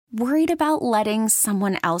Worried about letting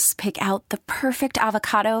someone else pick out the perfect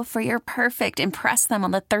avocado for your perfect impress them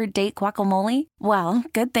on the third date guacamole? Well,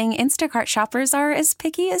 good thing Instacart shoppers are as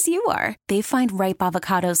picky as you are. They find ripe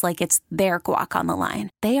avocados like it's their guac on the line.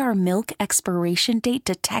 They are milk expiration date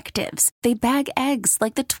detectives. They bag eggs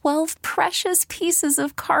like the 12 precious pieces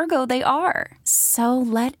of cargo they are. So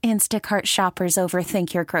let Instacart shoppers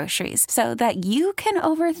overthink your groceries so that you can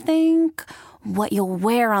overthink what you'll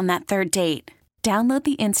wear on that third date. Download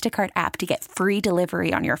the Instacart app to get free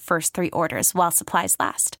delivery on your first 3 orders while supplies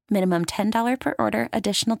last. Minimum $10 per order.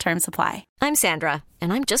 Additional terms apply. I'm Sandra,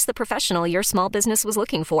 and I'm just the professional your small business was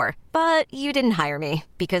looking for. But you didn't hire me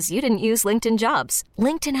because you didn't use LinkedIn Jobs.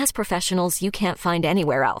 LinkedIn has professionals you can't find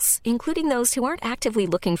anywhere else, including those who aren't actively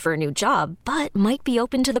looking for a new job, but might be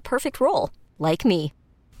open to the perfect role, like me.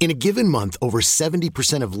 In a given month, over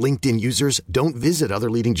 70% of LinkedIn users don't visit other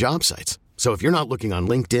leading job sites. So if you're not looking on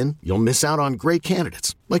LinkedIn, you'll miss out on great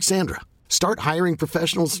candidates like Sandra. Start hiring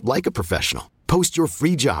professionals like a professional. Post your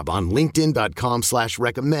free job on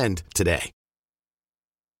linkedin.com/recommend today.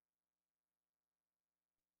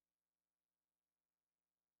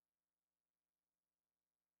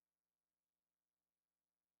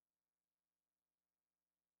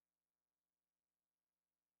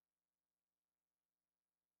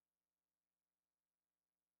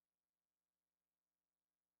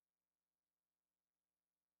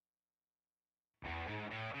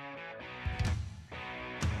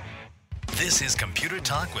 This is Computer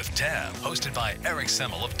Talk with Tab, hosted by Eric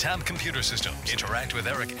Semmel of Tab Computer Systems. Interact with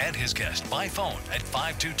Eric and his guest by phone at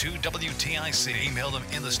 522-WTIC. Email them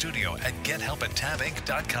in the studio at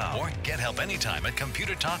gethelp@tabinc.com or get help anytime at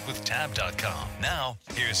computertalkwithtab.com. Now,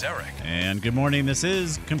 here's Eric. And good morning. This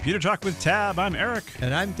is Computer Talk with Tab. I'm Eric.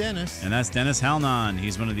 And I'm Dennis. And that's Dennis Halnon.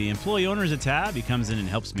 He's one of the employee owners at Tab. He comes in and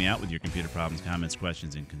helps me out with your computer problems, comments,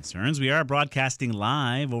 questions, and concerns. We are broadcasting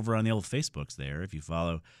live over on the old Facebooks there. If you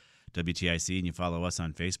follow WTIC and you follow us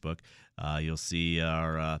on Facebook, you'll see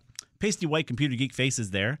our pasty white computer geek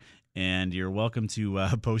faces there, and you're welcome to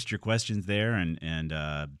post your questions there and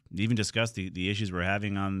even discuss the issues we're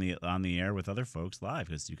having on the air with other folks live,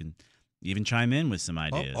 because you can even chime in with some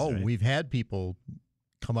ideas. Right? We've had people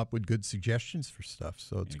come up with good suggestions for stuff,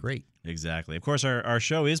 so it's great. Exactly. Of course, our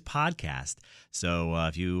show is podcast, so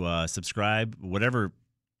if you subscribe, whatever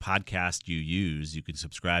podcast you use, you can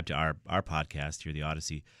subscribe to our podcast here, the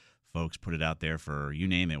Odyssey folks put it out there for, you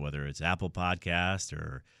name it, whether it's Apple Podcast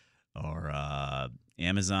or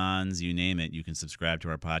Amazon's, you name it, you can subscribe to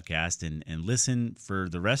our podcast and listen for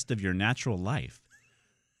the rest of your natural life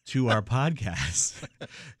to our podcast.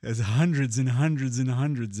 There's hundreds and hundreds and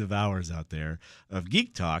hundreds of hours out there of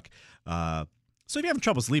Geek Talk. So if you're having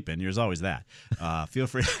trouble sleeping, there's always that. Feel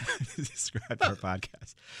free to subscribe to our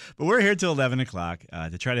podcast. But we're here till 11 o'clock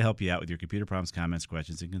to try to help you out with your computer problems, comments,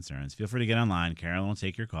 questions, and concerns. Feel free to get online. Carolyn will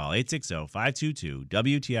take your call.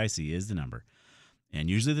 860-522-WTIC is the number. And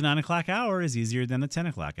usually the 9 o'clock hour is easier than the 10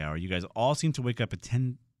 o'clock hour. You guys all seem to wake up at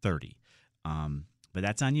 10:30. But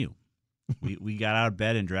that's on you. We got out of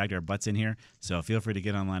bed and dragged our butts in here, so feel free to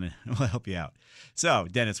get online and we'll help you out. So,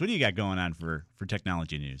 Dennis, what do you got going on for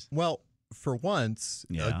technology news? Well, for once,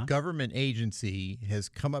 a government agency has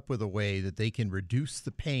come up with a way that they can reduce the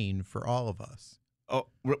pain for all of us. Oh,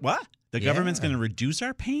 what? The government's going to reduce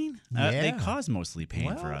our pain? They cause mostly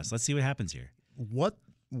pain for us. Let's see what happens here. What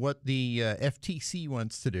the FTC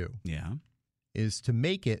wants to do is to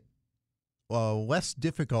make it less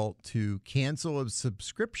difficult to cancel a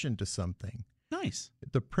subscription to something. Nice.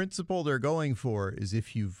 The principle they're going for is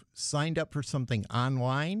if you've signed up for something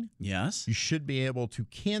online, yes, you should be able to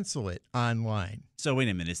cancel it online. So wait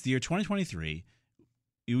a minute. It's the year 2023.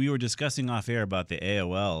 We were discussing off air about the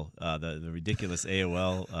AOL, the ridiculous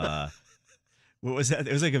AOL. What was that?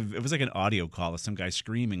 It was like an audio call of some guy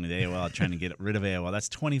screaming with AOL trying to get rid of AOL. That's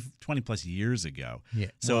 20 plus years ago.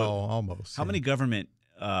 Yeah. So almost. How many government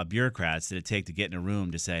bureaucrats did it take to get in a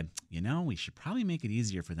room to say, we should probably make it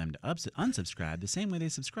easier for them to unsubscribe the same way they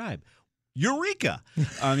subscribe? Eureka!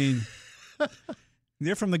 I mean,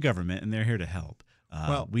 they're from the government and they're here to help.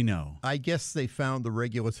 We know. I guess they found the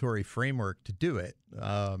regulatory framework to do it.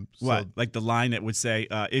 What? Like the line that would say,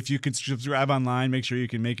 if you can subscribe online, make sure you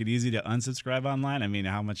can make it easy to unsubscribe online? I mean,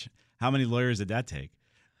 how many lawyers did that take?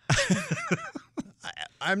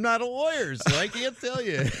 I'm not a lawyer, so I can't tell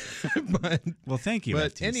you. Well, thank you.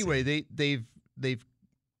 But FTC. anyway,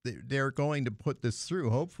 they're going to put this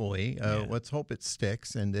through. Hopefully, let's hope it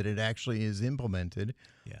sticks and that it actually is implemented.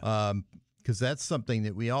 Yeah. Because that's something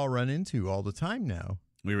that we all run into all the time now.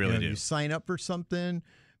 We really do. You sign up for something,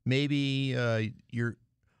 maybe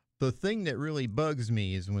the thing that really bugs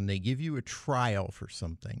me is when they give you a trial for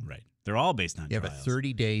something. Right. They're all based on You have trials. a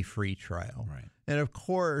 30-day free trial. Right. And, of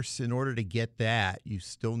course, in order to get that, you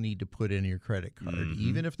still need to put in your credit card.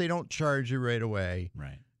 Even if they don't charge you right away,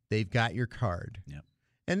 they've got your card. Yep.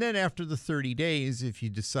 And then after the 30 days, if you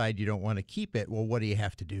decide you don't want to keep it, well, what do you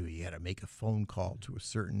have to do? You got to make a phone call to a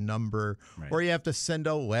certain number, or you have to send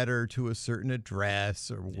a letter to a certain address,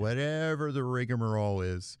 or whatever the rigmarole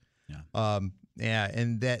is. And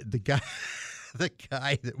that the guy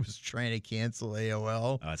that was trying to cancel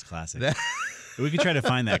AOL. Oh, it's classic. We could try to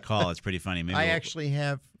find that call. It's pretty funny. Maybe I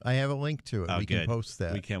have a link to it. Oh, we can post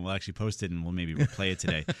that. We can. We'll actually post it, and we'll maybe replay it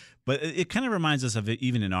today. But it kind of reminds us of it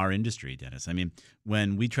even in our industry, Dennis. I mean,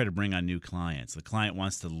 when we try to bring on new clients, the client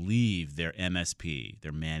wants to leave their MSP,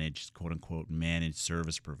 their managed, quote-unquote, managed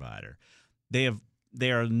service provider. They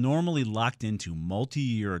are normally locked into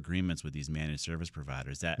multi-year agreements with these managed service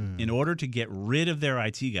providers that in order to get rid of their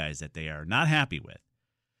IT guys that they are not happy with,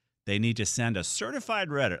 they need to send a certified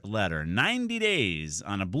letter 90 days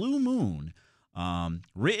on a blue moon,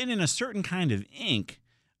 written in a certain kind of ink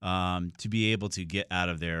to be able to get out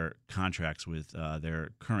of their contracts with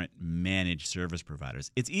their current managed service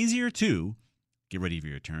providers. It's easier to get rid of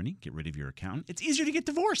your attorney, get rid of your accountant. It's easier to get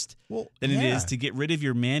divorced than it is to get rid of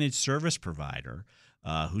your managed service provider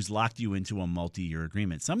who's locked you into a multi-year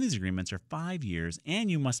agreement. Some of these agreements are 5 years,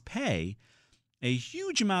 and you must pay a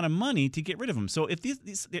huge amount of money to get rid of them. So if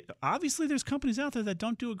these obviously there's companies out there that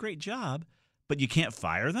don't do a great job, but you can't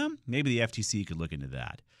fire them, maybe the FTC could look into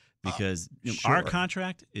that. Because our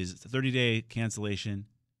contract is 30-day cancellation,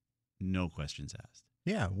 no questions asked.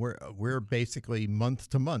 Yeah, we're basically month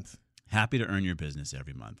to month. Happy to earn your business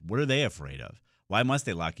every month. What are they afraid of? Why must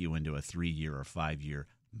they lock you into a 3-year or 5-year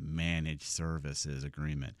managed services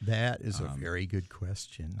agreement? That is a very good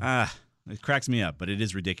question. It cracks me up, but it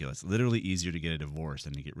is ridiculous. Literally easier to get a divorce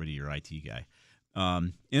than to get rid of your IT guy.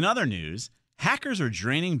 In other news, hackers are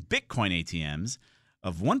draining Bitcoin ATMs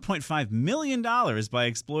of $1.5 million by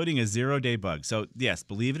exploiting a zero-day bug. So, yes,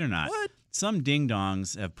 believe it or not, some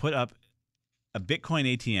ding-dongs have put up a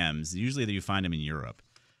Bitcoin ATMs. Usually you find them in Europe.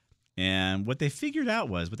 And what the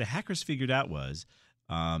hackers figured out was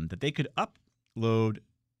that they could upload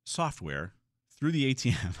software through the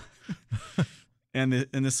ATM. And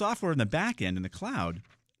the software in the back end in the cloud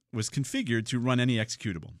was configured to run any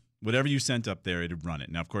executable. Whatever you sent up there, it would run it.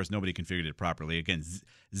 Now, of course, nobody configured it properly. Again,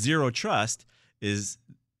 zero trust is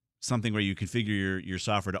something where you configure your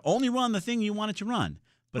software to only run the thing you want it to run.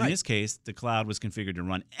 But in this case, the cloud was configured to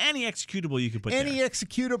run any executable you could put there. Any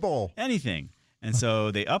executable. Anything. And so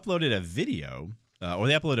they uploaded a video, or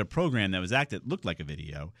they uploaded a program that looked like a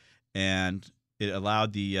video, and it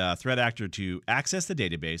allowed the threat actor to access the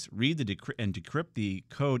database, read and decrypt the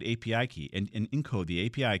code API key, and encode the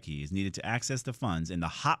API keys needed to access the funds in the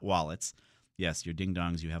hot wallets. Yes, your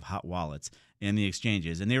ding-dongs, you have hot wallets, and the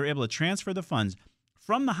exchanges. And they were able to transfer the funds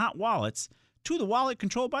from the hot wallets to the wallet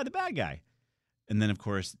controlled by the bad guy. And then, of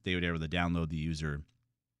course, they were able to download the user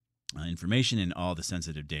information and all the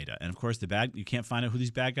sensitive data. And, of course, you can't find out who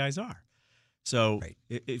these bad guys are. So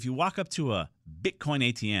if you walk up to a Bitcoin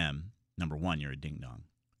ATM, number one, you're a ding-dong.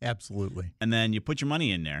 Absolutely. And then you put your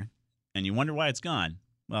money in there, and you wonder why it's gone.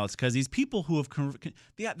 Well, it's because these people who have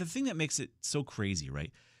the thing that makes it so crazy,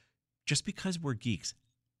 right? Just because we're geeks,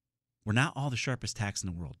 we're not all the sharpest tacks in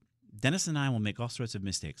the world. Dennis and I will make all sorts of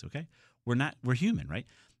mistakes, okay? We're human, right?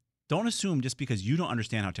 Don't assume just because you don't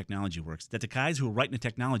understand how technology works that the guys who are writing the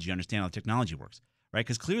technology understand how the technology works, right?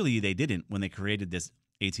 Because clearly they didn't when they created this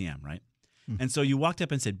ATM, right? And so you walked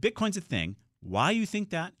up and said, Bitcoin's a thing. Why you think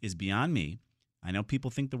that is beyond me. I know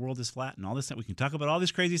people think the world is flat and all this stuff. We can talk about all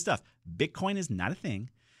this crazy stuff. Bitcoin is not a thing.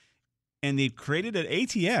 And they created an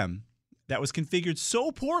ATM that was configured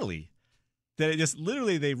so poorly that it just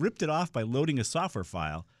literally they ripped it off by loading a software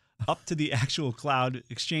file up to the actual cloud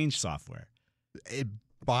exchange software. It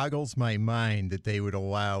boggles my mind that they would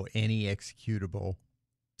allow any executable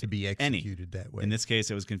to be executed that way. In this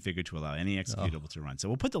case, it was configured to allow any executable to run. So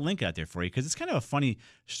we'll put the link out there for you because it's kind of a funny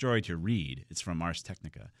story to read. It's from Ars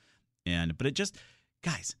Technica. But it just,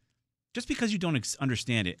 guys, just because you don't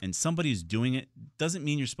understand it and somebody's doing it doesn't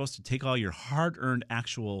mean you're supposed to take all your hard-earned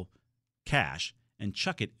actual cash and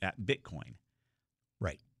chuck it at Bitcoin.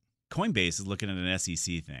 Right. Coinbase is looking at an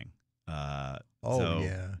SEC thing.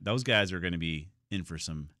 Those guys are going to be in for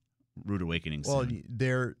some rude awakening soon.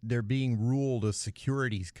 Well, they're being ruled a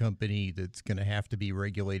securities company that's going to have to be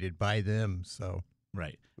regulated by them. So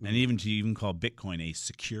right, and even to call Bitcoin a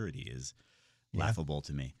security is laughable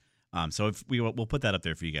to me. So if we'll put that up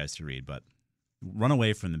there for you guys to read, but run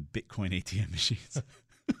away from the Bitcoin ATM machines.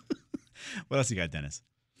 What else you got, Dennis?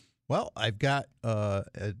 Well, I've got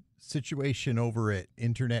a situation over at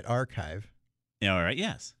Internet Archive. Yeah, all right.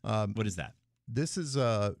 Yes. What is that? This is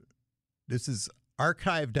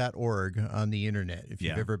archive.org on the internet, if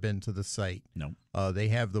you've ever been to the site. No. They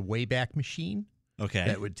have the Wayback Machine. Okay.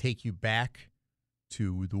 That would take you back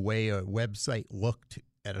to the way a website looked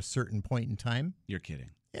at a certain point in time. You're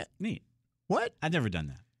kidding. Yeah. Neat. What? I've never done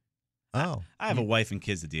that. Oh. I have a wife and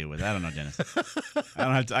kids to deal with. I don't know, Dennis. I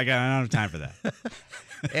don't have time for that.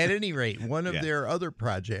 At any rate, one of their other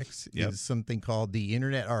projects Yep. is something called the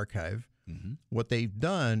Internet Archive. Mm-hmm. What they've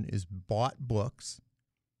done is bought books,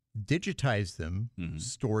 digitized them,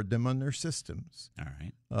 stored them on their systems. All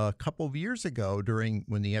right. A couple of years ago,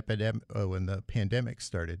 when the pandemic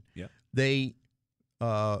started, Yep. they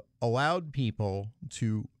allowed people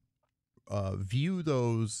to view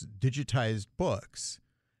those digitized books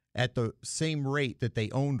at the same rate that they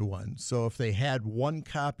owned one. So if they had one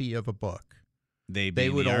copy of a book, they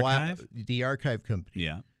would allow the archive company.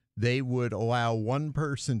 Yeah. They would allow one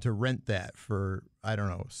person to rent that for, I don't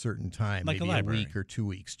know, a certain time, Like a maybe library. week or 2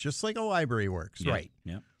 weeks, just like a library works, Yeah. right?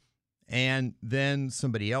 Yeah. And then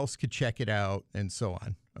somebody else could check it out and so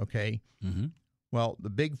on, okay? Mm-hmm. Well, the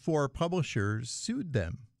big four publishers sued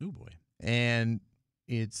them, Oh, boy. and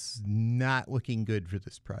it's not looking good for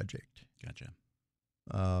this project. Gotcha.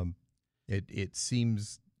 It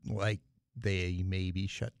seems like they may be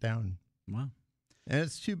shut down, Wow. and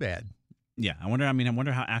it's too bad. Yeah. I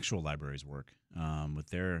wonder how actual libraries work. Don't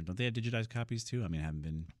they have digitized copies too? I mean, I haven't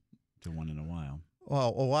been to one in a while. Well,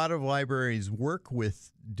 a lot of libraries work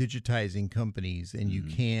with digitizing companies, and you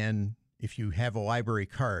can, if you have a library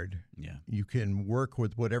card, you can work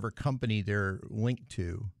with whatever company they're linked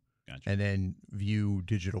to, Gotcha. and then view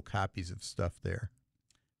digital copies of stuff there.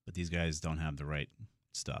 But these guys don't have the right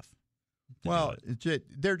stuff. Well,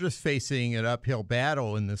 they're just facing an uphill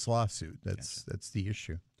battle in this lawsuit. That's the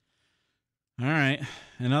issue. All right.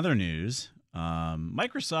 In other news,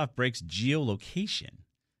 Microsoft breaks geolocation,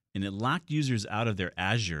 and it locked users out of their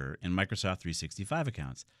Azure and Microsoft 365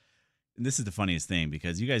 accounts. And this is the funniest thing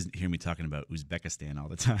because you guys hear me talking about Uzbekistan all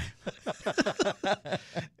the time.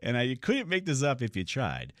 And you couldn't make this up if you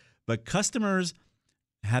tried. But customers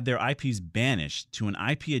had their IPs banished to an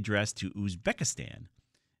IP address to Uzbekistan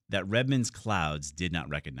that Redmond's Clouds did not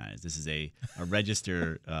recognize. This is a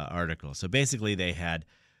Register article. So basically they had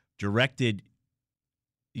directed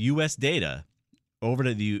U.S. data over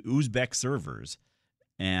to the Uzbek servers,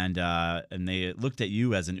 and they looked at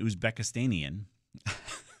you as an Uzbekistanian,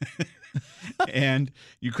 and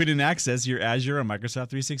you couldn't access your Azure or Microsoft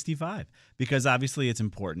 365 because obviously it's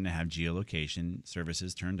important to have geolocation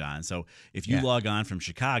services turned on. So if you log on from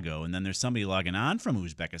Chicago and then there's somebody logging on from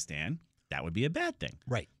Uzbekistan, that would be a bad thing.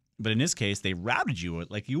 Right. But in this case, they routed you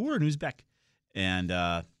like you were an Uzbek, and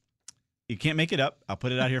you can't make it up. I'll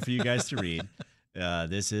put it out here for you guys to read.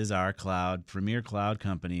 This is our premier cloud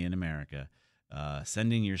company in America,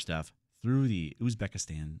 sending your stuff through the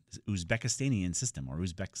Uzbekistanian system or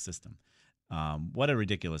Uzbek system. What a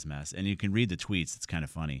ridiculous mess. And you can read the tweets. It's kind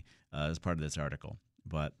of funny as part of this article.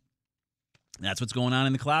 But that's what's going on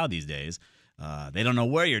in the cloud these days. They don't know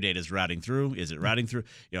where your data is routing through. Is it routing through?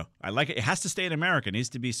 I like it. It has to stay in America. It needs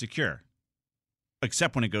to be secure,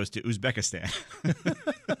 except when it goes to Uzbekistan.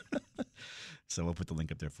 So we'll put the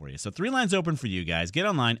link up there for you. So 3 lines open for you guys. Get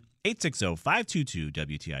online.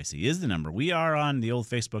 860-522-WTIC is the number. We are on the old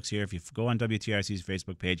Facebooks here. If you go on WTIC's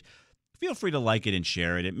Facebook page, feel free to like it and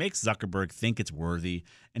share it. It makes Zuckerberg think it's worthy,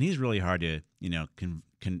 and he's really hard to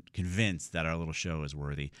convince that our little show is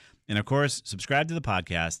worthy. And, of course, subscribe to the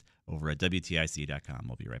podcast over at WTIC.com.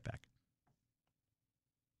 We'll be right back.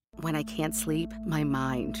 When I can't sleep, my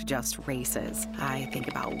mind just races. I think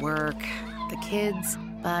about work, the kids,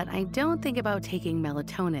 but I don't think about taking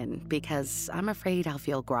melatonin because I'm afraid I'll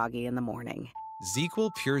feel groggy in the morning.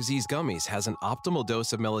 ZzzQuil Pure Z's Gummies has an optimal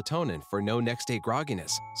dose of melatonin for no next-day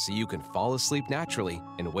grogginess, so you can fall asleep naturally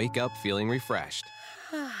and wake up feeling refreshed.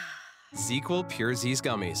 ZzzQuil Pure Z's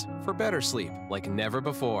Gummies for better sleep like never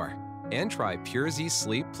before. And try Pure Z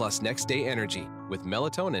Sleep Plus Next Day Energy with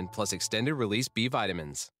melatonin plus extended-release B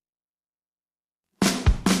vitamins.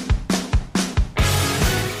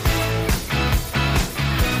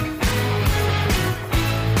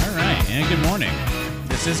 And good morning.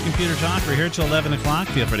 This is Computer Talk. We're here till 11 o'clock.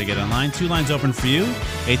 Feel free to get online. 2 lines open for you.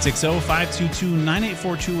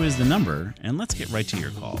 860-522-9842 is the number. And let's get right to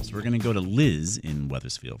your calls. We're going to go to Liz in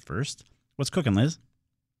Wethersfield first. What's cooking, Liz?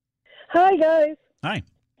 Hi, guys. Hi.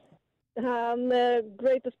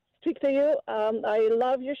 Great to speak to you. I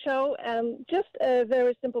love your show. Just a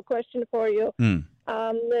very simple question for you.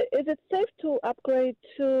 Is it safe to upgrade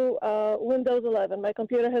to Windows 11? My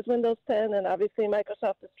computer has Windows 10, and obviously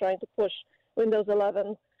Microsoft is trying to push Windows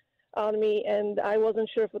 11. on me, and I wasn't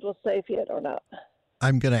sure if it was safe yet or not.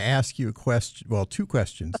 I'm going to ask you a question. Well, two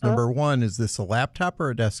questions. Number one, is this a laptop or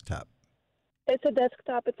a desktop? It's a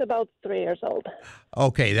desktop. It's about 3 years old.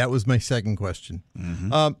 Okay, that was my second question.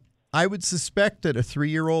 Mm-hmm. I would suspect that a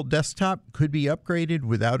 3-year-old desktop could be upgraded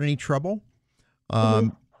without any trouble.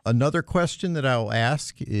 Another question that I'll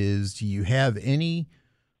ask is, do you have any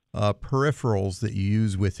peripherals that you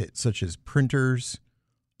use with it, such as printers,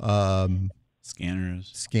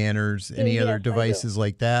 scanners, any other devices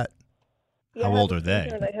like that? Yeah, how old are they?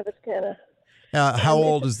 And I have a scanner. How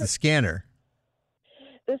old is the scanner?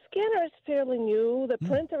 The scanner is fairly new. The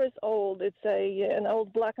printer is old. It's an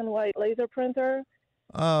old black and white laser printer.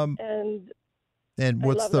 And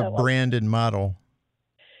what's the brand and model?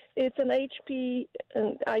 It's an HP,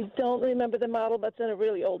 and I don't remember the model, but it's a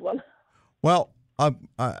really old one. Well,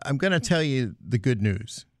 I'm going to tell you the good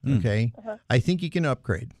news, okay? I think you can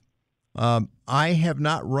upgrade. I have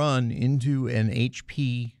not run into an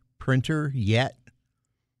HP printer yet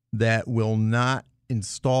that will not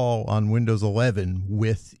install on Windows 11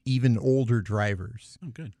 with even older drivers. Oh,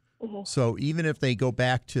 good. So even if they go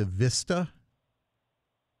back to Vista,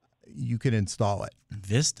 you can install it.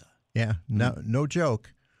 Vista? Yeah, no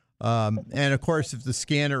joke. And, of course, if the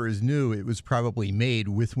scanner is new, it was probably made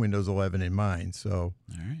with Windows 11 in mind. So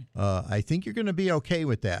I think you're going to be okay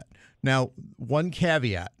with that. Now, one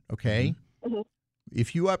caveat, okay?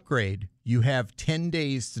 If you upgrade, you have 10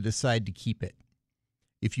 days to decide to keep it.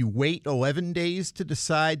 If you wait 11 days to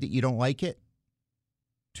decide that you don't like it,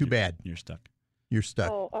 too bad. You're stuck. You're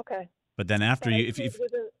stuck. Oh, okay. But then after if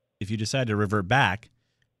you decide to revert back,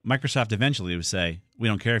 Microsoft eventually would say, we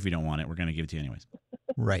don't care if you don't want it. We're going to give it to you anyways.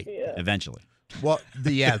 Right. Yeah. Eventually. Well,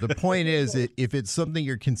 the point is that if it's something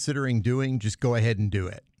you're considering doing, just go ahead and do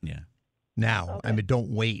it. Yeah. Now. Okay. I mean,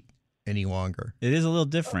 don't wait any longer. It is a little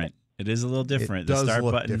different. It is a little different. It does the start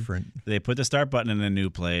look button, different. They put the start button in a new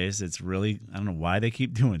place. It's really, I don't know why they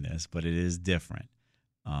keep doing this, but it is different.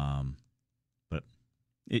 But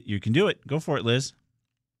you can do it. Go for it, Liz.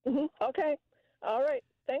 Okay. All right.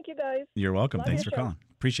 Thank you, guys. You're welcome. Love Thanks your for show. calling.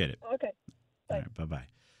 Appreciate it. Okay. All right. Bye-bye.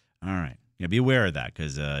 All right. Yeah, be aware of that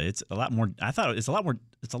because it's a lot more. I thought it's a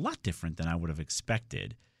lot different than I would have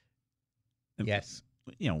expected. Yes.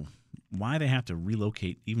 You know, why they have to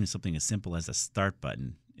relocate even something as simple as a start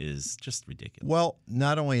button is just ridiculous. Well,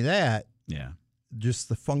 not only that, yeah, just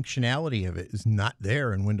the functionality of it is not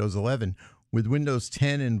there in Windows 11. With Windows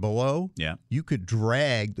 10 and below, you could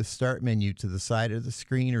drag the start menu to the side of the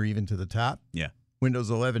screen or even to the top. Yeah. Windows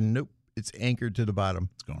 11, nope, it's anchored to the bottom.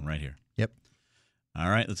 It's going right here. Yep. All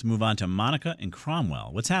right, let's move on to Monica in Cromwell.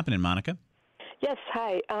 What's happening, Monica? Yes,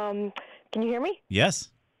 hi. Can you hear me? Yes.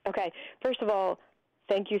 Okay. First of all,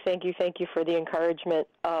 thank you for the encouragement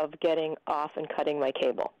of getting off and cutting my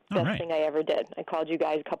cable. Best thing I ever did. I called you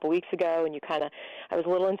guys a couple weeks ago, and I was a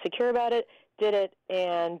little insecure about it, did it,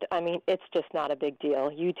 and, I mean, it's just not a big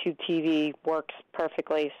deal. YouTube TV works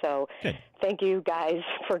perfectly, so thank you guys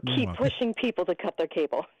for keep pushing people to cut their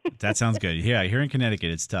cable. That sounds good. Yeah, here in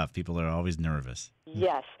Connecticut, it's tough. People are always nervous.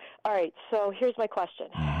 Yes. All right, so here's my question.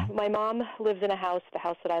 My mom lives in a house, the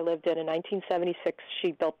house that I lived in 1976,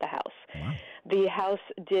 she built the house. Wow. The house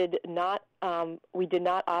did not, we did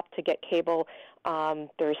not opt to get cable.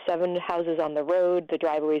 There are 7 houses on the road. The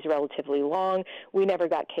driveway is relatively long. We never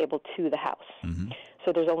got cable to the house.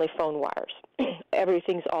 So there's only phone wires.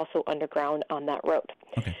 Everything's also underground on that road.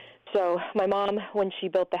 Okay. So my mom, when she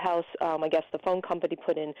built the house, I guess the phone company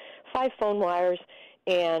put in 5 phone wires,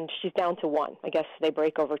 and she's down to 1. I guess they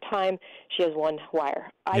break over time. She has 1 wire.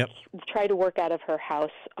 I tried to work out of her house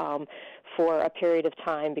for a period of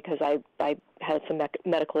time because I had some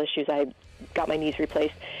medical issues. I got my knees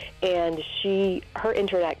replaced, and her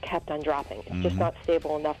internet kept on dropping. It's just not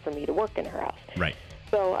stable enough for me to work in her house. Right.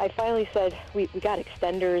 So I finally said, we got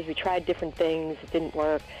extenders. We tried different things. It didn't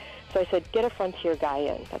work. So I said, get a Frontier guy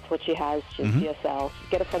in. That's what she has. She has DSL.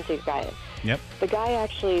 Get a Frontier guy in. Yep. The guy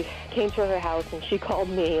actually came to her house, and she called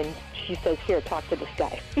me, and she says, here, talk to this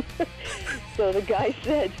guy. So the guy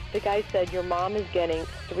said, your mom is getting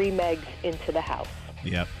 3 megs into the house.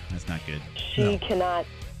 Yep, that's not good. She cannot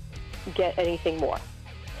get anything more.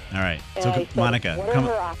 All right. And So, I said, Monica, what are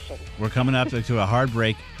her options? We're coming up to a hard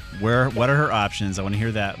break. What are her options? I want to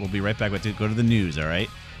hear that. We'll be right back. But go to the news, all right?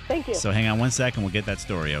 Thank you. So hang on one second. We'll get that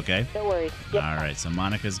story, okay? No worries. Yep. All right. So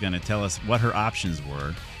Monica's going to tell us what her options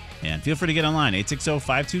were. And feel free to get online.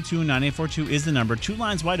 860-522-9842 is the number. 2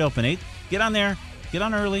 lines wide open. Get on there. Get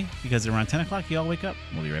on early because around 10 o'clock, you all wake up.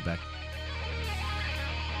 We'll be right back.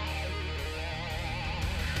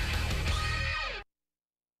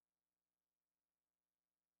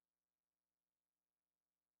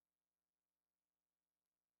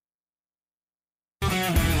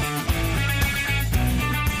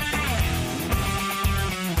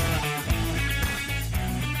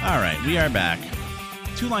 All right, we are back.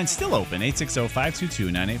 Two lines still open.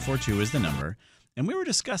 860-522-9842 is the number. And we were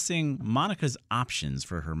discussing Monica's options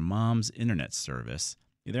for her mom's internet service.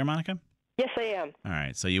 You there, Monica? Yes, I am. All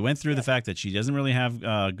right. So you went through the fact that she doesn't really have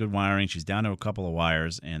good wiring. She's down to a couple of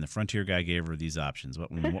wires, and the Frontier guy gave her these options.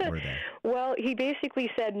 What were they? Well, he basically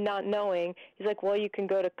said, not knowing, he's like, well, you can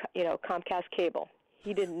go to Comcast Cable.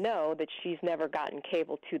 He didn't know that she's never gotten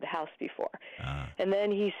cable to the house before. And then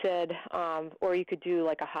he said, or you could do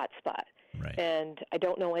like a hotspot. Right. And I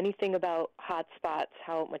don't know anything about hotspots,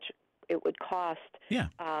 how much it would cost. Yeah.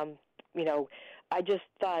 I just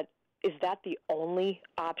thought, is that the only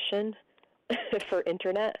option for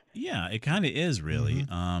internet? Yeah, it kind of is, really.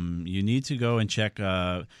 You need to go and check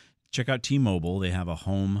out T-Mobile. They have a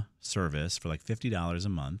home service for like $50 a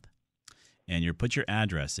month. And you put your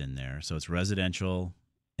address in there, so it's residential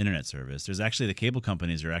internet service. There's actually the cable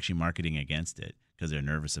companies are actually marketing against it because they're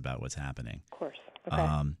nervous about what's happening. Of course. Okay.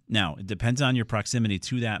 Now, it depends on your proximity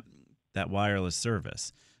to that wireless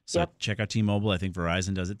service. So check out T-Mobile. I think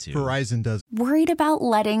Verizon does it too. Verizon does. Worried about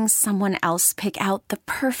letting someone else pick out the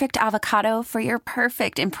perfect avocado for your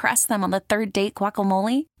perfect impress them on the third date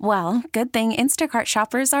guacamole? Well, good thing Instacart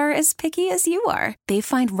shoppers are as picky as you are. They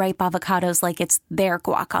find ripe avocados like it's their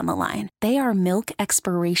guac on the line. They are milk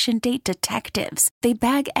expiration date detectives. They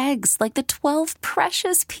bag eggs like the 12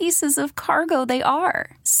 precious pieces of cargo they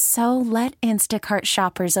are. So let Instacart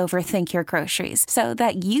shoppers overthink your groceries so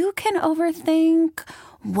that you can overthink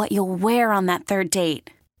what you'll wear on that third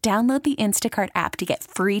date. Download the Instacart app to get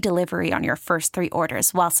free delivery on your first 3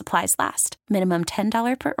 orders while supplies last. Minimum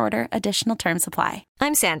 $10 per order. Additional terms apply.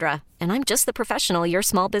 I'm Sandra, and I'm just the professional your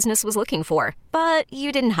small business was looking for. But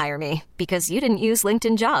you didn't hire me because you didn't use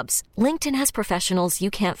LinkedIn Jobs. LinkedIn has professionals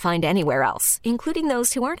you can't find anywhere else, including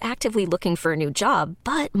those who aren't actively looking for a new job,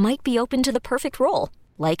 but might be open to the perfect role,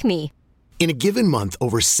 like me. In a given month,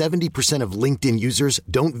 over 70% of LinkedIn users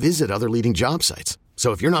don't visit other leading job sites.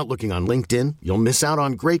 So if you're not looking on LinkedIn, you'll miss out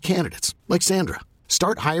on great candidates like Sandra.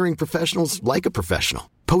 Start hiring professionals like a professional.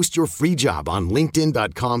 Post your free job on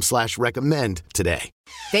linkedin.com/recommend today.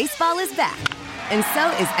 Baseball is back, and so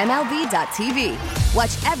is MLB.tv.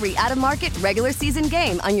 Watch every out-of-market regular season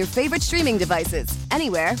game on your favorite streaming devices.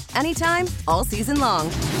 Anywhere, anytime, all season long.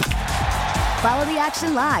 Follow the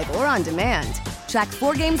action live or on demand. Track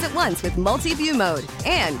 4 games at once with multi-view mode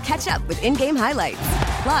and catch up with in-game highlights.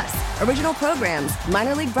 Plus, original programs,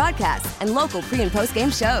 minor league broadcasts, and local pre- and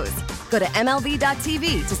post-game shows. Go to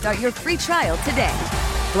MLB.tv to start your free trial today.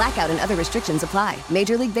 Blackout and other restrictions apply.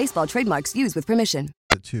 Major League Baseball trademarks used with permission.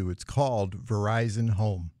 It's called Verizon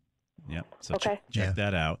Home. Yep. So check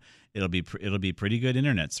that out. It'll be pretty good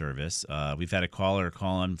internet service. We've had a caller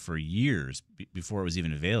call on for years before it was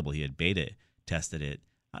even available. He had beta tested it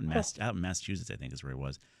out in Massachusetts, I think is where it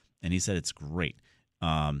was, and he said it's great.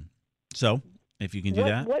 So if you can do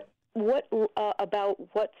that. What about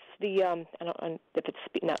what's the I don't if it's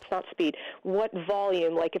speed? No, it's not speed. What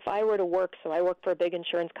volume? Like if I were to work, so I work for a big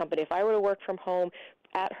insurance company. If I were to work from home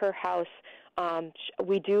at her house,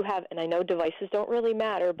 we do have, and I know devices don't really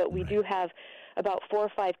matter, but we do have about 4 or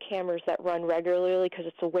 5 cameras that run regularly because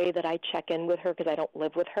it's a way that I check in with her because I don't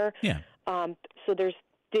live with her. Yeah. So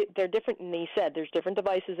they're different, and he said there's different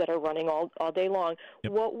devices that are running all day long.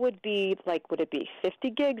 Yep. What would be, like, would it be 50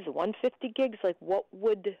 gigs, 150 gigs? Like, what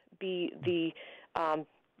would be the,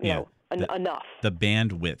 enough? The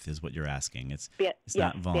bandwidth is what you're asking. It's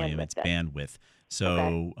not volume, it's bandwidth.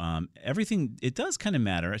 So everything, it does kind of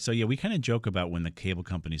matter. So, we kind of joke about when the cable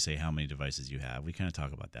companies say how many devices you have. We kind of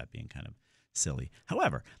talk about that being kind of silly.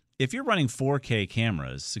 However, if you're running 4K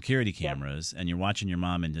cameras, security cameras, and you're watching your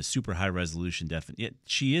mom in a super high resolution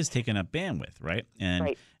she is taking up bandwidth, right?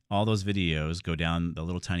 And all those videos go down the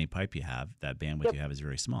little tiny pipe you have. That bandwidth you have is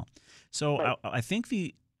very small. So I think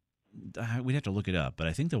we'd have to look it up, but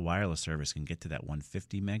I think the wireless service can get to that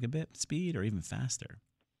 150 megabit speed or even faster.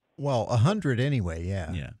 Well, 100 anyway,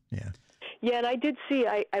 yeah. Yeah, and I did see,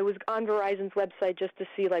 I was on Verizon's website just to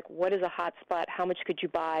see, like, what is a hotspot, how much could you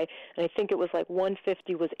buy, and I think it was like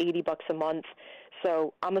 150 was $80 a month.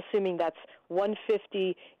 So I'm assuming that's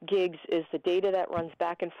 150 gigs is the data that runs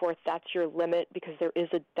back and forth. That's your limit because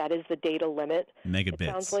that is the data limit. Megabits. It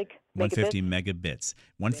sounds like 150 megabits.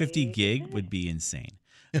 150 gig would be insane.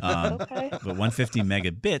 But 150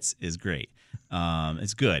 megabits is great.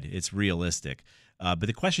 It's good. It's realistic. But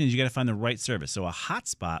the question is, you got to find the right service. So a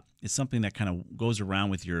hotspot is something that kind of goes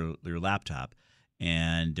around with your laptop,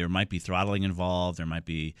 and there might be throttling involved. There might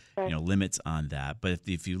be limits on that. But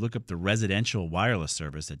if you look up the residential wireless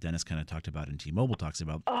service that Dennis kind of talked about and T-Mobile talks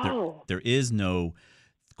about, there is no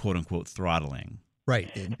quote unquote throttling.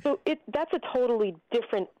 Right. So that's a totally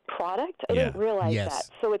different product. I didn't realize that.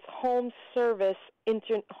 So it's home service,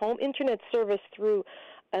 home internet service through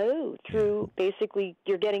basically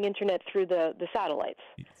you're getting internet through the satellites.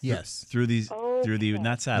 Yes. Through the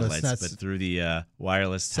not satellites, but through the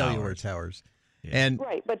wireless cellular towers. Yeah. And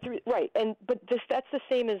that's the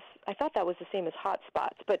same as I thought that was the same as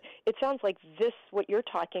hotspots, but it sounds like what you're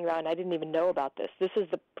talking about, and I didn't even know about this. This is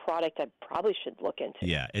the product I probably should look into.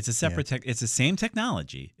 Yeah, it's a separate it's the same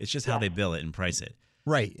technology. It's just how they bill it and price it.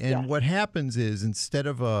 Right. And what happens is instead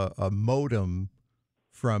of a modem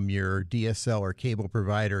from your DSL or cable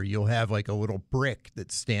provider, you'll have like a little brick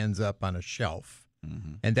that stands up on a shelf.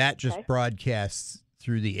 Mm-hmm. And that just broadcasts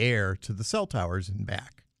through the air to the cell towers and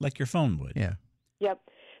back. Like your phone would. Yeah. Yep.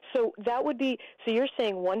 So that would be, so you're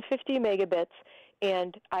saying 150 megabits,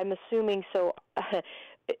 and I'm assuming,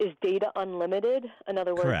 is data unlimited? In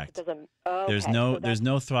other words, correct. There's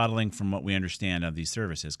no throttling from what we understand of these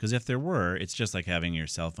services. Because if there were, it's just like having your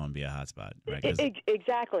cell phone be a hotspot, right?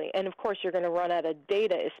 Exactly. And of course, you're going to run out of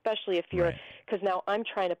data, especially if you're, because now I'm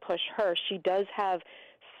trying to push her. She does have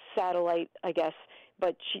satellite, I guess,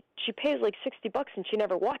 but she pays like $60 and she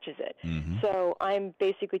never watches it. Mm-hmm. So I'm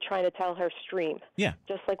basically trying to tell her stream. Yeah.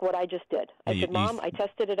 Just like what I just did. I said, Mom, I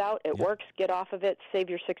tested it out. It works. Get off of it. Save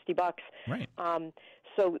your $60. Right.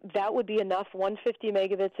 So that would be enough, 150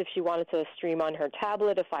 megabits if she wanted to stream on her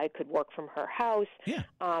tablet, if I could work from her house. Yeah.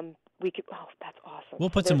 We could. Oh, that's awesome. We'll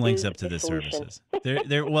put some links up to the services.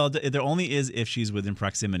 There only is if she's within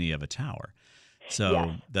proximity of a tower.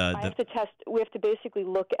 So I have to test. We have to basically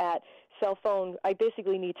look at cell phone. I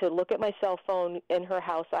basically need to look at my cell phone in her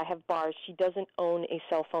house. I have bars. She doesn't own a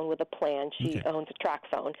cell phone with a plan. She owns a track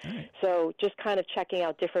phone. Right. So just kind of checking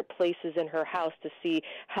out different places in her house to see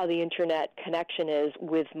how the internet connection is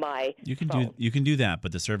with my phone. You can do that,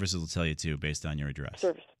 but the services will tell you too based on your address.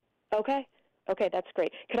 Service. Okay, that's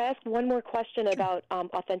great. Could I ask one more question about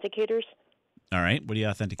authenticators? All right. What are you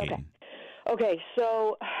authenticating? Okay,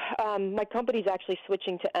 so my company's actually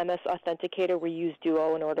switching to MS Authenticator. We use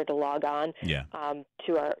Duo in order to log on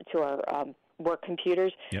to our work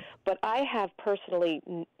computers. Yep. But I have personally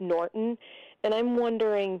Norton, and I'm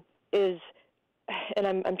wondering and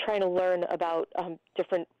I'm trying to learn about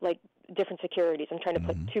different securities. I'm trying to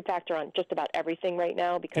put two-factor on just about everything right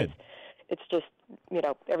now because it's just,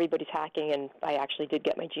 everybody's hacking, and I actually did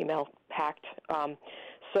get my Gmail hacked.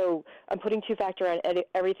 So I'm putting two-factor on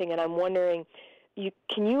everything, and I'm wondering, you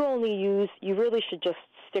really should just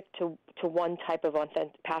stick to one type of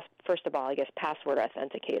first of all, I guess, password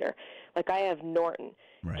authenticator. Like I have Norton.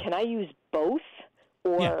 Right. Can I use both?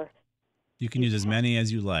 Or you can use as many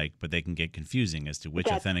as you like, but they can get confusing as to which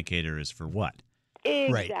authenticator is for what.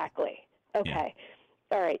 Exactly. Right. Okay.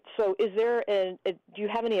 Yeah. All right. So is there do you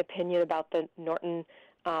have any opinion about the Norton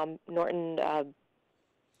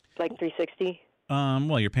 360?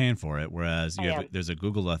 Well, you're paying for it, whereas there's a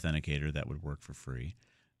Google Authenticator that would work for free.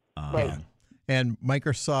 Right. And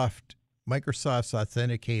Microsoft's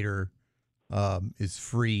Authenticator is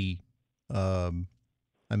free.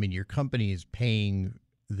 Your company is paying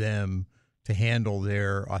them to handle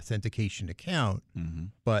their authentication account,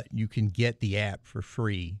 but you can get the app for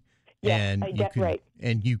free. Yes,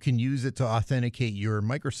 and you can use it to authenticate your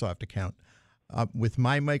Microsoft account. With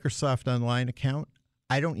my Microsoft Online account,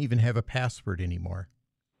 I don't even have a password anymore.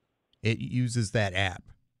 It uses that app.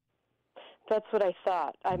 That's what I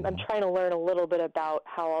thought. I'm trying to learn a little bit about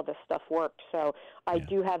how all this stuff works. So I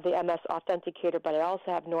do have the MS Authenticator, but I also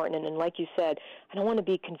have Norton. And like you said, I don't want to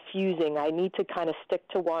be confusing. I need to kind of stick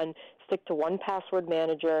to one password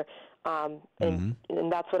manager. And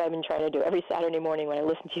that's what I've been trying to do. Every Saturday morning when I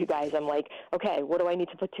listen to you guys, I'm like, okay, what do I need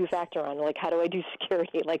to put two-factor on? Like, how do I do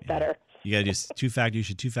security better? You got to just two-factor. You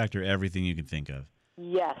should two-factor everything you can think of.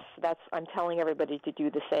 Yes, I'm telling everybody to do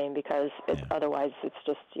the same because otherwise it's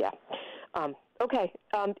just, okay.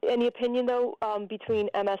 Any opinion, though, between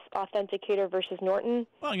MS Authenticator versus Norton?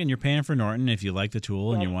 Well, again, you're paying for Norton. If you like the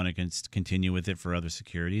tool and you want to continue with it for other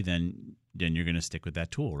security, then you're going to stick with that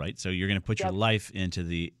tool, right? So you're going to put your life into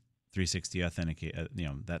the 360 Authenticate,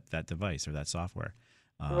 that device or that software.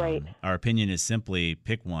 Right. Our opinion is simply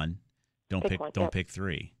pick one. Don't pick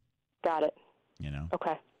three. Got it.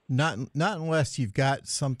 Okay. Not unless you've got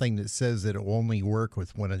something that says that it will only work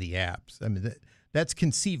with one of the apps. I mean, that's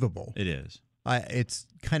conceivable. It is. It's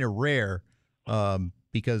kind of rare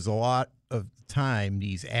because a lot of the time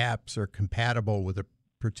these apps are compatible with a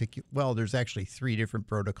particular. Well, there's actually 3 different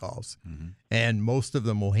protocols, and most of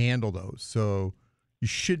them will handle those. So you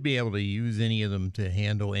should be able to use any of them to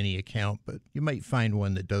handle any account, but you might find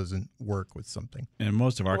one that doesn't work with something. And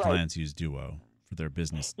most of our clients use Duo for their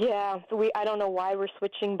business. Yeah, I don't know why we're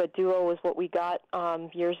switching, but Duo was what we got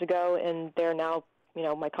years ago, and they're now,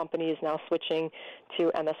 my company is now switching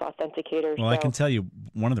to MS Authenticator. Well, I can tell you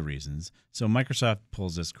one of the reasons. So Microsoft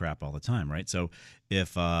pulls this crap all the time, right? So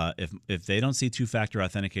if they don't see two-factor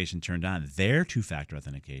authentication turned on, their two-factor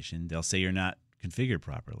authentication, they'll say you're not configured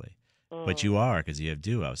properly. But you are, because you have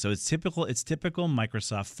Duo. So it's typical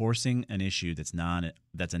Microsoft forcing an issue that's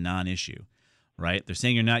a non-issue, right? They're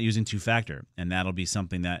saying you're not using two-factor, and that'll be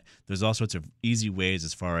something that there's all sorts of easy ways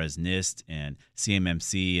as far as NIST and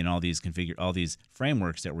CMMC and all these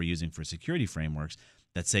frameworks that we're using for security frameworks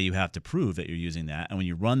that say you have to prove that you're using that. And when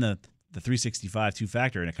you run the 365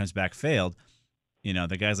 two-factor and it comes back failed,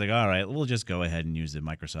 the guy's like, all right, we'll just go ahead and use the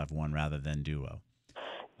Microsoft one rather than Duo.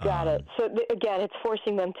 Got it. So, again, it's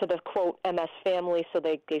forcing them to the, quote, MS family, so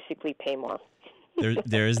they basically pay more.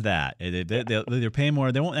 There is that. They're paying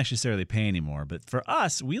more. They won't necessarily pay anymore. But for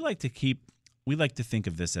us, we like to think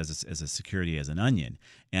of this as a security as an onion,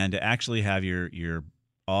 and to actually have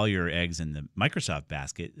all your eggs in the Microsoft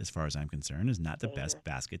basket, as far as I'm concerned, is not the best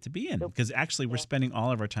basket to be in, because actually we're spending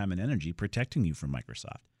all of our time and energy protecting you from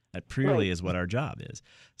Microsoft. That purely is what our job is.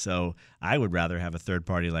 So I would rather have a third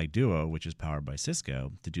party like Duo, which is powered by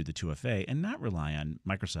Cisco, to do the 2FA and not rely on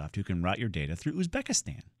Microsoft, who can route your data through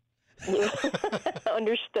Uzbekistan.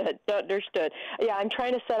 Understood. Yeah, I'm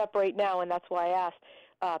trying to set up right now, and that's why I asked.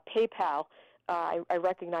 PayPal, I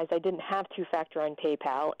recognized I didn't have two-factor on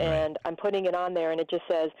PayPal, and I'm putting it on there, and it just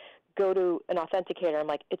says, go to an authenticator. I'm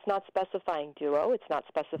like, it's not specifying Duo. It's not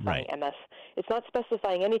specifying MS. It's not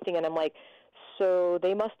specifying anything, and I'm like, so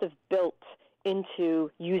they must have built into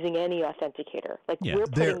using any authenticator. We're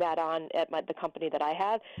putting that on at the company that I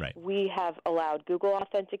have. Right. We have allowed Google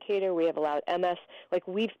Authenticator. We have allowed MS.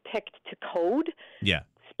 We've picked to code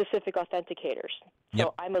specific authenticators.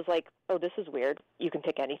 So I was like, oh, this is weird. You can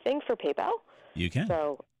pick anything for PayPal? You can.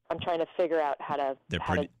 So I'm trying to figure out how to... They're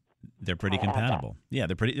pretty compatible. Yeah,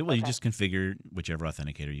 they're pretty... Well, you just configure whichever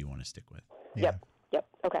authenticator you want to stick with. Yeah. Yep.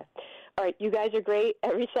 Okay. All right, you guys are great.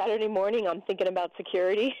 Every Saturday morning I'm thinking about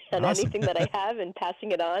security and anything that I have and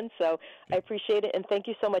passing it on. So I appreciate it, and thank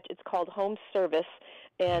you so much. It's called Home Service,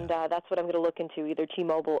 and that's what I'm going to look into, either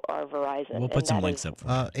T-Mobile or Verizon. We'll put some links up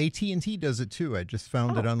for you. AT&T does it too. I just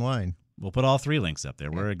found it online. We'll put all 3 links up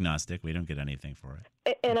there. We're agnostic. We don't get anything for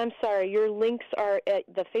it. And I'm sorry, your links are at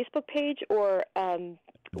the Facebook page or?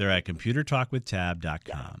 They're at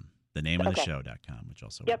computertalkwithtab.com. The name of the show.com, which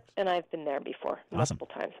also works. And I've been there before multiple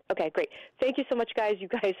times. Okay, great. Thank you so much, guys. You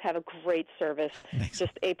guys have a great service. Thanks.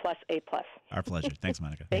 Just A+, A+. Our pleasure. Thanks,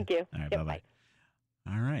 Monica. Thank you. All right, bye-bye.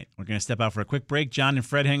 All right, we're going to step out for a quick break. John and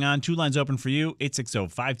Fred, hang on. 2 lines open for you,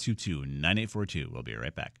 860-522-9842. We'll be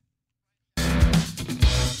right back.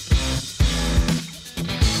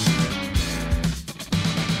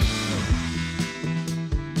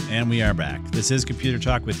 And we are back. This is Computer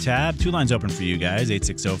Talk with Tab. 2 lines open for you guys.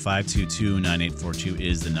 860-522-9842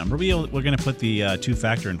 is the number. We're going to put the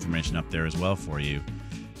two-factor information up there as well for you,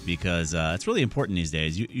 because it's really important these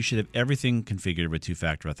days. You should have everything configured with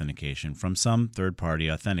two-factor authentication from some third-party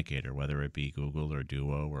authenticator, whether it be Google or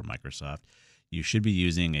Duo or Microsoft. You should be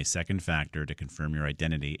using a second factor to confirm your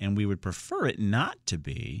identity, and we would prefer it not to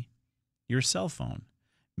be your cell phone,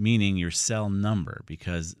 meaning your cell number,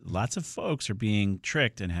 because lots of folks are being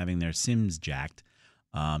tricked and having their SIMs jacked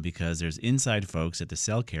because there's inside folks at the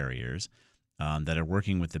cell carriers that are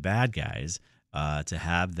working with the bad guys to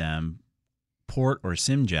have them port or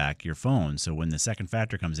SIM jack your phone. So when the second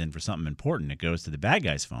factor comes in for something important, it goes to the bad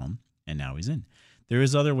guy's phone, and now he's in. There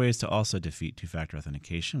is other ways to also defeat two-factor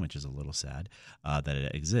authentication, which is a little sad that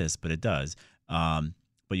it exists, but it does.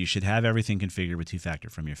 But you should have everything configured with two-factor,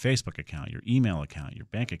 from your Facebook account, your email account, your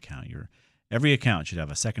bank account. Every account should have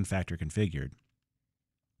a second factor configured.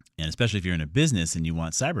 And especially if you're in a business and you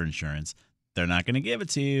want cyber insurance, they're not going to give it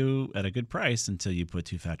to you at a good price until you put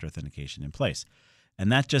two-factor authentication in place. And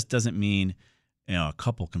that just doesn't mean a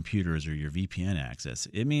couple computers or your VPN access.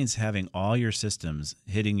 It means having all your systems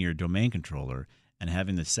hitting your domain controller and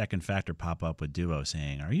having the second factor pop up with Duo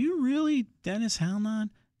saying, "Are you really Dennis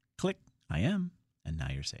Halnon?" Click, "I am." And now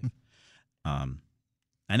you're safe. I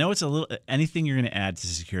know it's a little, anything you're going to add to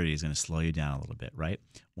security is going to slow you down a little bit, right?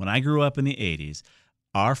 When I grew up in the 80s,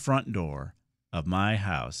 our front door of my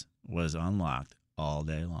house was unlocked all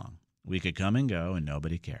day long. We could come and go and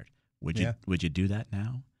nobody cared. Would you do that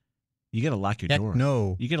now? You got to lock your door.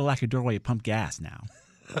 No. You got to lock your door while you pump gas now.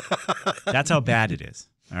 That's how bad it is.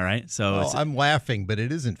 All right. So I'm laughing, but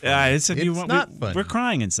it isn't fun. It's not fun. We're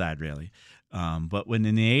crying inside, really. But when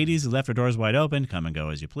in the 80s, we left our doors wide open, come and go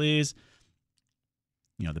as you please.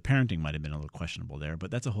 the parenting might have been a little questionable there,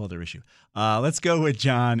 but that's a whole other issue. Let's go with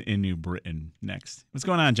John in New Britain next. What's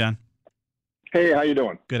going on, John? Hey, how you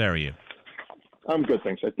doing? Good. How are you? I'm good,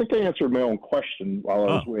 thanks. I think I answered my own question while I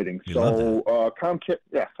was waiting. So, Comcast,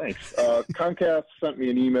 thanks. Comcast sent me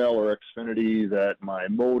an email, or Xfinity, that my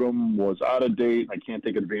modem was out of date. I can't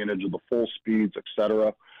take advantage of the full speeds,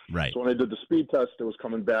 etc. Right. So when I did the speed test, it was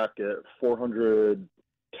coming back at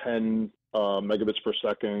 410 megabits per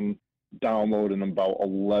second download and about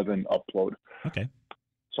 11 upload. Okay.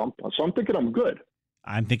 So I'm thinking I'm good.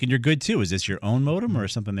 I'm thinking you're good too. Is this your own modem or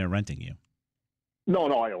something they're renting you? No,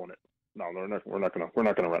 I own it. No, we're not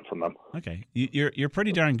gonna rent from them. Okay, you're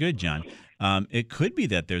pretty darn good, John. It could be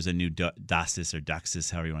that there's a new DOSIS or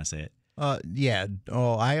DOCSIS, however you want to say it. Yeah.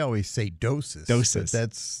 Oh, I always say doses. Doses.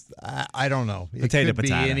 That's I don't know. Potato.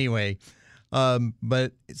 Be anyway.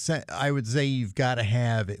 But I would say you've got to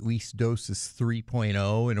have at least doses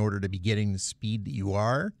 3.0 in order to be getting the speed that you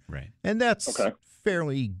are. Right. And that's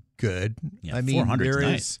fairly good. Yeah, I mean,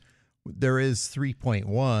 400 there is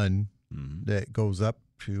 3.1 that goes up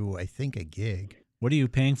to, I think, a gig. What are you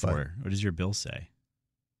paying for? What does your bill say?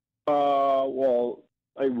 Well,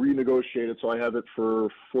 I renegotiated, so I have it for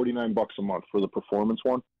 $49 a month for the performance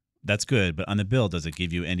one. That's good, but on the bill, does it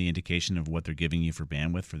give you any indication of what they're giving you for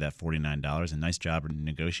bandwidth for that $49? And nice job in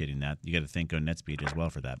negotiating that. You got to thank GoNetspeed as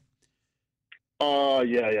well for that.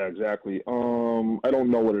 Yeah, exactly. I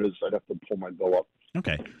don't know what it is. I'd have to pull my bill up.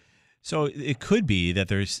 Okay. So it could be that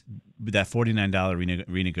there's that $49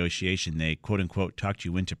 renegotiation. They quote unquote talked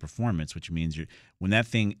you into performance, which means when that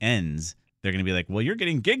thing ends, they're going to be like, "Well, you're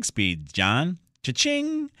getting gig speed, John.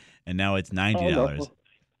 Cha-ching!" And now it's $90.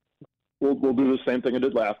 We'll do the same thing I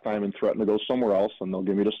did last time and threaten to go somewhere else, and they'll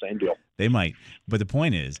give me the same deal. They might, but the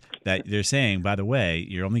point is that they're saying, by the way,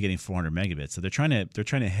 you're only getting 400 megabits. So they're trying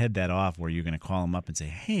to head that off, where you're going to call them up and say,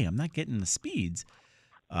 "Hey, I'm not getting the speeds."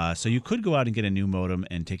 So you could go out and get a new modem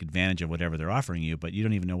and take advantage of whatever they're offering you, but you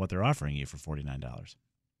don't even know what they're offering you for $49.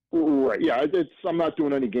 Right. Yeah. I'm not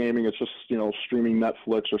doing any gaming. It's just, streaming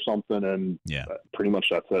Netflix or something. And pretty much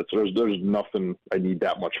that's it. So there's nothing I need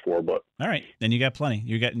that much for, but. All right. Then you got plenty.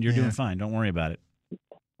 You're doing fine. Don't worry about it.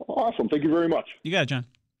 Awesome. Thank you very much. You got it, John.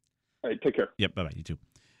 All right. Take care. Yep. Bye-bye. You too.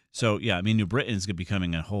 So, New Britain's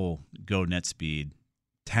becoming a whole GoNetspeed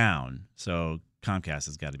town. So Comcast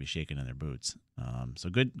has got to be shaking in their boots. So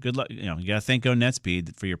good luck. You got to thank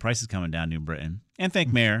GoNetspeed for your prices coming down, New Britain, and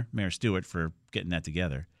thank Mayor Stewart for getting that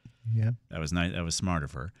together. Yeah, that was nice. That was smart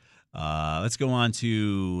of her. Let's go on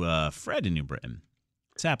to Fred in New Britain.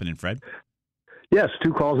 What's happening, Fred? Yes,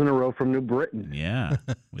 2 calls in a row from New Britain. Yeah,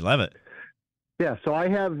 we love it. Yeah, so I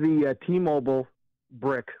have the T-Mobile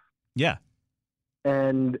brick. Yeah,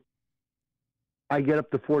 and I get up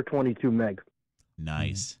to 422 meg.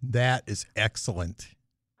 Nice. That is excellent.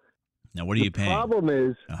 Now, what are you paying? The problem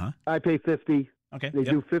is I pay $50. Okay. They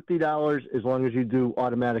do $50 as long as you do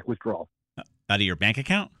automatic withdrawal. Out of your bank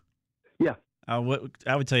account? Yeah. I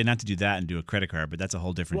would tell you not to do that and do a credit card, but that's a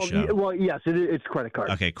whole different show. Well, yes, it's credit card.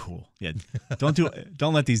 Okay, cool. Yeah,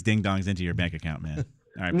 don't let these ding dongs into your bank account, man.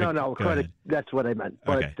 All right. No, credit. Ahead. That's what I meant.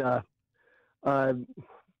 But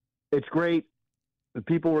it's great. The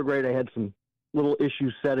people were great. I had some little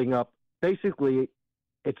issues setting up. Basically,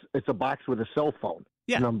 it's a box with a cell phone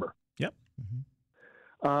number. Yep.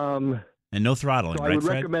 Mm-hmm. And no throttling, so right, I would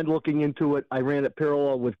Fred? recommend looking into it. I ran it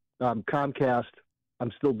parallel with Comcast.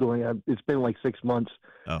 I'm still doing it. It's been like 6 months.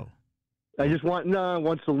 Oh. I just once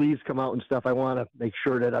the leaves come out and stuff, I want to make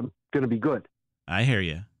sure that I'm going to be good. I hear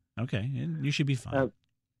you. Okay. And you should be fine.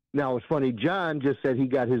 Now, it's funny. John just said he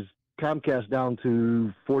got his Comcast down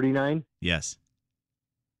to 49. Yes.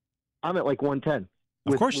 I'm at like 110.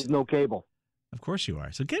 Of course. With no cable. Of course you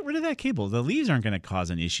are. So get rid of that cable. The leaves aren't going to cause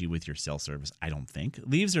an issue with your cell service, I don't think.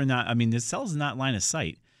 Leaves are not. I mean, the cell is not line of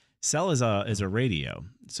sight. Cell is a radio,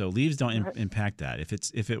 so leaves don't impact that.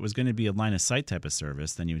 If it was going to be a line of sight type of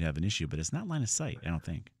service, then you would have an issue. But it's not line of sight, I don't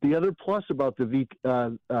think. The other plus about the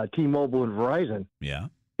T-Mobile and Verizon,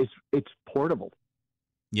 it's portable.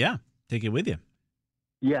 Yeah, take it with you.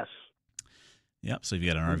 Yes. Yep. So if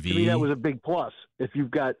you got an RV, to me that was a big plus. If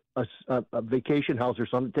you've got a vacation house or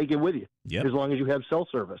something, take it with you. Yep. As long as you have cell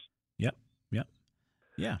service. Yep.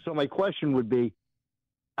 Yeah. So my question would be,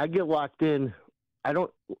 I get locked in. I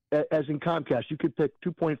don't, as in Comcast, you could pick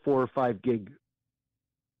 2.4 or 5 gig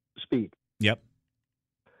speed. Yep.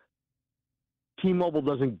 T-Mobile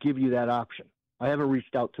doesn't give you that option. I haven't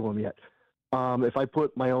reached out to them yet. If I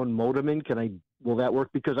put my own modem in, will that work?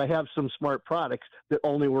 Because I have some smart products that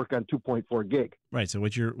only work on 2.4 gig. Right. So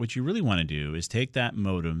what you really want to do is take that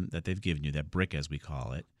modem that they've given you, that brick as we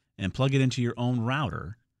call it, and plug it into your own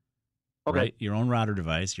router, Okay. Right? Your own router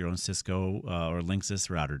device, your own Cisco or Linksys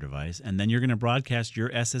router device, and then you're going to broadcast your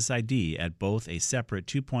SSID at both a separate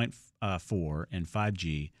 2.4 and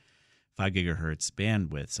 5G, 5 gigahertz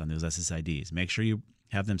bandwidths on those SSIDs. Make sure you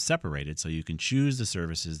have them separated so you can choose the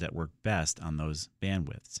services that work best on those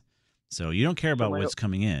bandwidths. So you don't care about what's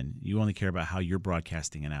coming in. You only care about how you're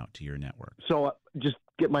broadcasting it out to your network. So just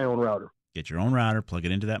get my own router. Get your own router, plug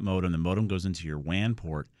it into that modem. The modem goes into your WAN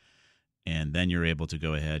port, and then you're able to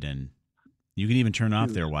go ahead and you can even turn off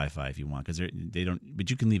their Wi-Fi if you want, because they don't. But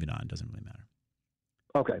you can leave it on. It doesn't really matter.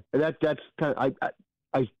 Okay, that's kind of,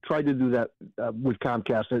 I tried to do that with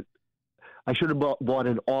Comcast. I should have bought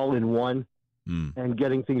an all-in-one, and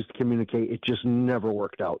getting things to communicate, it just never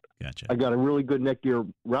worked out. Gotcha. I got a really good Netgear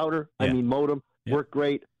router. Yeah. Modem worked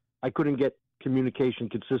great. I couldn't get communication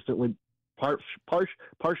consistently,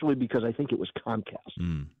 partially because I think it was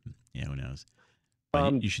Comcast. Yeah, who knows?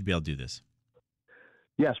 But you should be able to do this.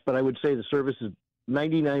 Yes, but I would say the service is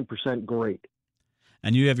 99% great.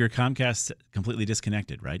 And you have your Comcast completely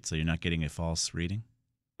disconnected, right? So you're not getting a false reading?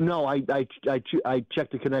 No, I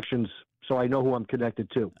check the connections so I know who I'm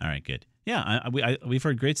connected to. All right, good. Yeah, we've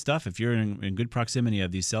heard great stuff. If you're in good proximity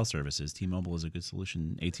of these cell services, T-Mobile is a good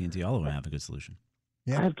solution. AT&T, all of them have a good solution.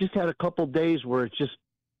 Yeah. I've just had a couple days where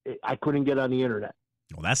I couldn't get on the internet.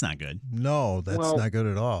 Well, that's not good. No, that's not good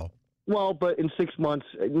at all. Well, but in 6 months,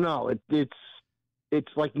 no, it's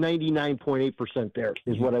like 99.8% there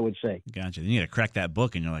is what I would say. Gotcha. Then you got to crack that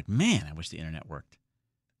book, and you're like, man, I wish the internet worked.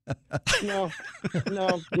 No.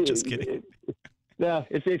 Just kidding. Yeah,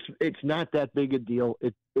 it's not that big a deal.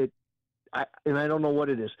 And I don't know what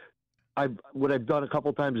it is. What I've done a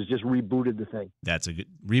couple times is just rebooted the thing. That's a good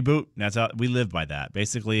reboot. That's how we live by that.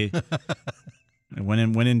 Basically, when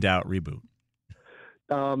in doubt, reboot.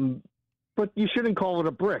 But you shouldn't call it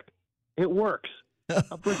a brick. It works.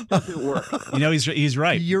 A brick doesn't work. He's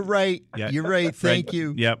right. You're right. Yeah. You're right. Thank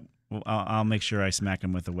you. Yep. Well, I'll make sure I smack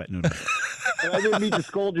him with a wet noodle. I didn't mean to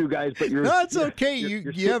scold you guys, but No, it's okay.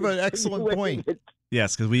 You have an excellent point.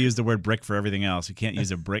 Yes, because we use the word brick for everything else. You can't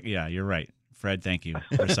use a brick. Yeah, you're right. Fred, thank you.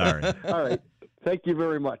 We're sorry. All right. Thank you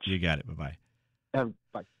very much. You got it. Bye-bye.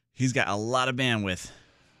 Bye. He's got a lot of bandwidth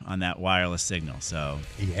on that wireless signal. So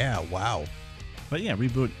yeah, wow. But yeah,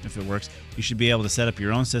 reboot if it works. You should be able to set up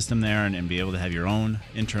your own system there and be able to have your own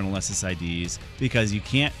internal SSIDs, because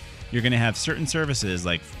you're going to have certain services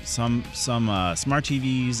like some smart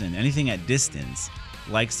TVs and anything at distance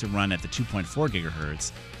likes to run at the 2.4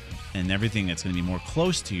 gigahertz, and everything that's going to be more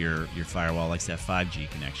close to your firewall likes that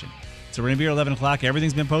 5G connection. So we're going to be here at 11 o'clock.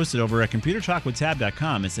 Everything's been posted over at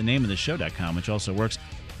computertalkwithtab.com. It's the name of the show.com, which also works.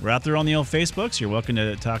 We're out there on the old Facebooks. You're welcome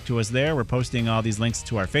to talk to us there. We're posting all these links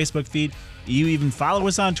to our Facebook feed. You even follow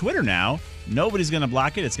us on Twitter now. Nobody's going to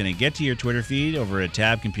block it. It's going to get to your Twitter feed over at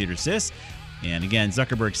Tab Computer Sys. And again,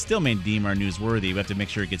 Zuckerberg still may deem our newsworthy. We have to make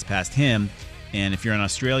sure it gets past him. And if you're in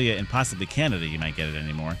Australia and possibly Canada, you might get it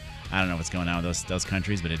anymore. I don't know what's going on with those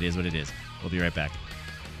countries, but it is what it is. We'll be right back.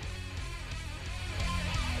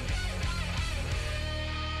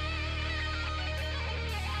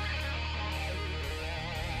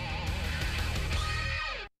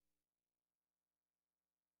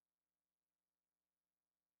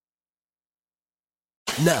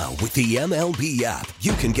 Now, with the MLB app,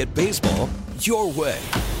 you can get baseball your way.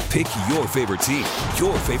 Pick your favorite team,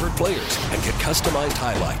 your favorite players, and get customized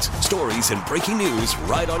highlights, stories, and breaking news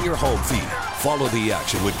right on your home feed. Follow the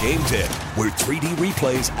action with Game Day, where 3D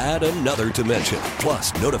replays add another dimension.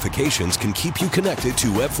 Plus, notifications can keep you connected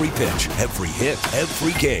to every pitch, every hit,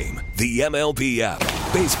 every game. The MLB app.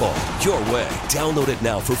 Baseball your way. Download it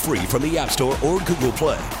now for free from the App Store or Google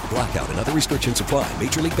Play. Blackout and other restrictions apply.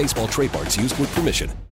 Major League Baseball trademarks used with permission.